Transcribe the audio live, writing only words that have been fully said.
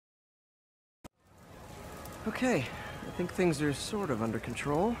Okay, I think things are sort of under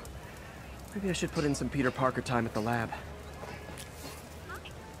control. Maybe I should put in some Peter Parker time at the lab.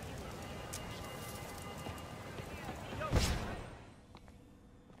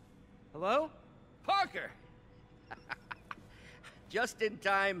 Hello? Parker! Just in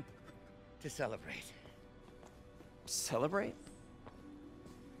time to celebrate. Celebrate?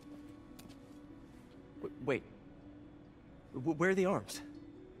 Wait. Where are the arms?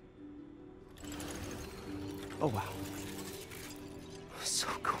 Oh, wow. So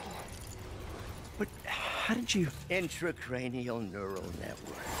cool. But how did you... Intracranial neural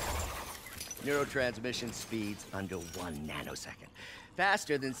network. Neurotransmission speeds under 1 nanosecond.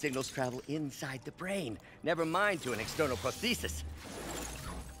 Faster than signals travel inside the brain. Never mind to an external prosthesis.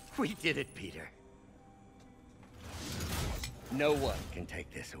 We did it, Peter. No one can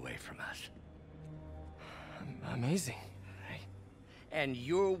take this away from us. Amazing. And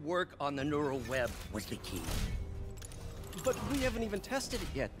your work on the neural web was the key. But we haven't even tested it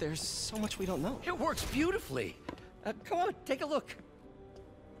yet. There's so much we don't know. It works beautifully. Come on, take a look.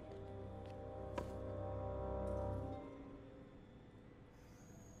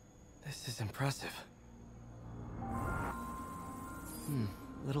 This is impressive.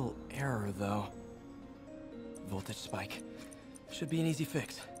 Little error, though. Voltage spike. Should be an easy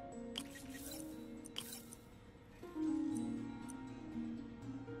fix.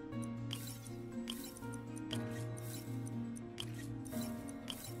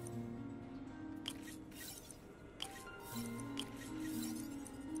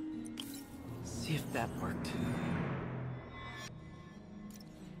 See if that worked.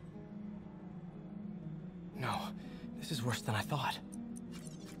 No, this is worse than I thought.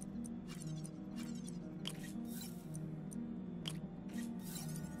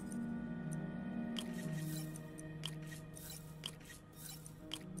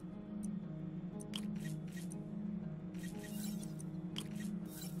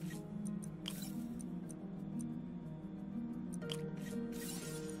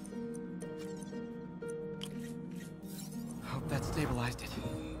 Hope that stabilized it.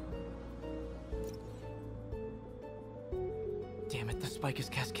 Damn it, the spike is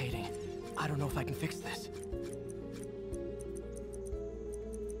cascading. I don't know if I can fix this.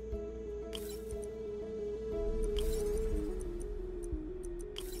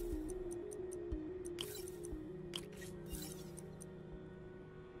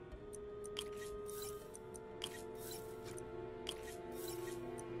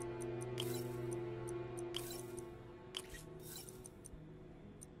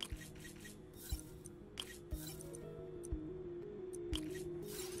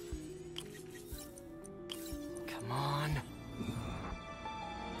 Come on.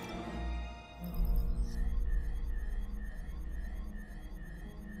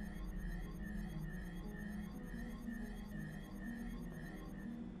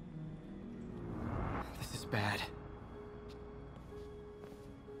 This is bad.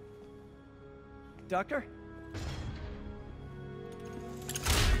 Doctor?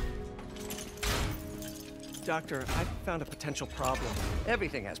 Doctor, I found a potential problem.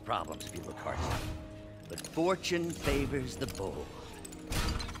 Everything has problems if you look hard enough. But fortune favors the bold.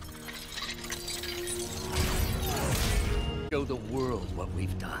 Show the world what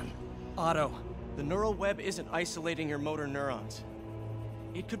we've done. Otto, the neural web isn't isolating your motor neurons.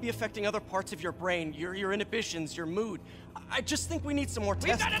 It could be affecting other parts of your brain, your inhibitions, your mood. I just think we need some more We've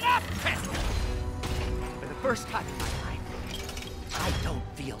testing. got enough testing! For the first time in my life, I don't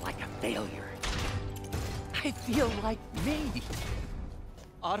feel like a failure. I feel like me.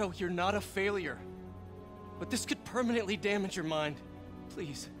 Otto, you're not a failure. But this could permanently damage your mind.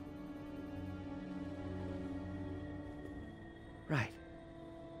 Please. Right.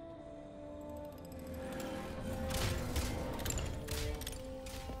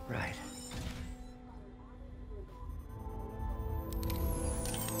 Right.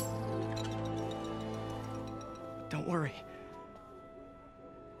 Don't worry.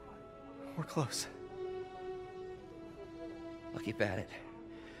 We're close. I'll keep at it.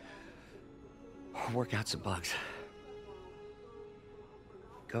 I'll work out some bugs.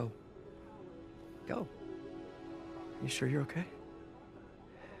 Go. Go. You sure you're okay?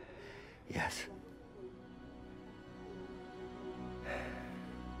 Yes.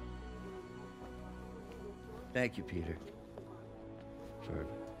 Thank you, Peter.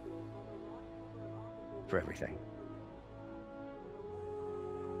 For everything.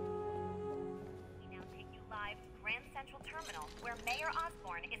 We now take you live to Grand Central Terminal, where Mayor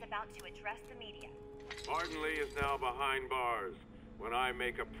Osborne is about to address the media. Martin Lee is now behind bars. When I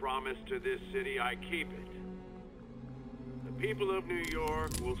make a promise to this city, I keep it. The people of New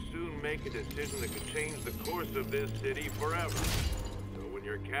York will soon make a decision that could change the course of this city forever. So when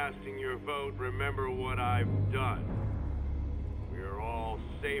you're casting your vote, remember what I've done. We are all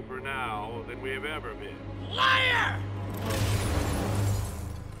safer now than we have ever been. Liar!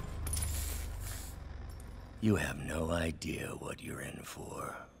 You have no idea what you're in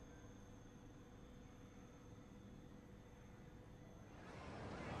for.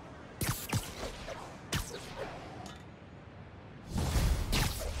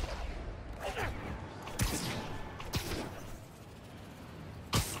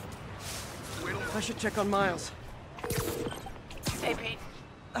 I should check on Miles. Hey, Pete.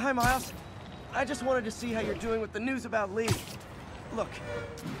 Hi, Miles. I just wanted to see how you're doing with the news about Lee. Look,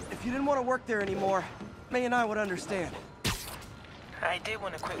 if you didn't want to work there anymore, May and I would understand. I did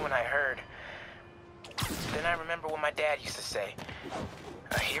want to quit when I heard. Then I remember what my dad used to say.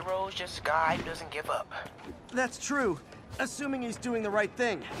 A hero is just a guy who doesn't give up. That's true, assuming he's doing the right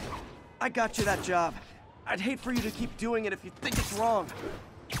thing. I got you that job. I'd hate for you to keep doing it if you think it's wrong.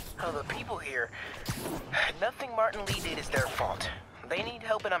 Oh, the people here, nothing Martin Lee did is their fault. They need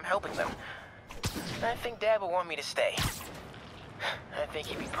help and I'm helping them. I think Dad would want me to stay. I think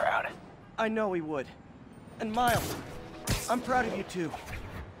he'd be proud. I know he would. And Miles, I'm proud of you too.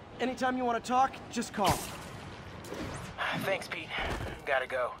 Anytime you want to talk, just call. Thanks, Pete. Gotta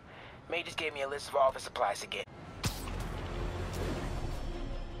go. May just gave me a list of all the supplies to get.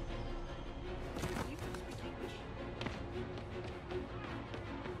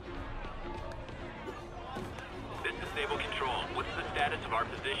 This is Stable Control. What's the status of our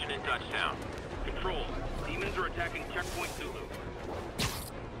position in Touchdown? Control, demons are attacking Checkpoint Zulu.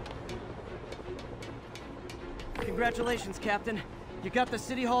 Congratulations, Captain. You got the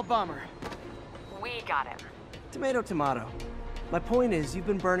City Hall bomber. We got him. Tomato, tomato. My point is, you've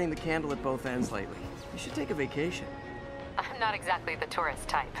been burning the candle at both ends lately. You should take a vacation. I'm not exactly the tourist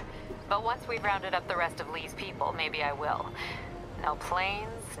type, but once we've rounded up the rest of Lee's people, maybe I will. No planes,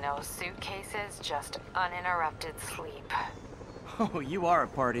 no suitcases, just uninterrupted sleep. Oh, you are a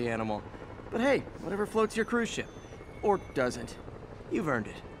party animal. But hey, whatever floats your cruise ship. Or doesn't. You've earned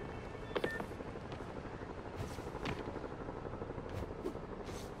it.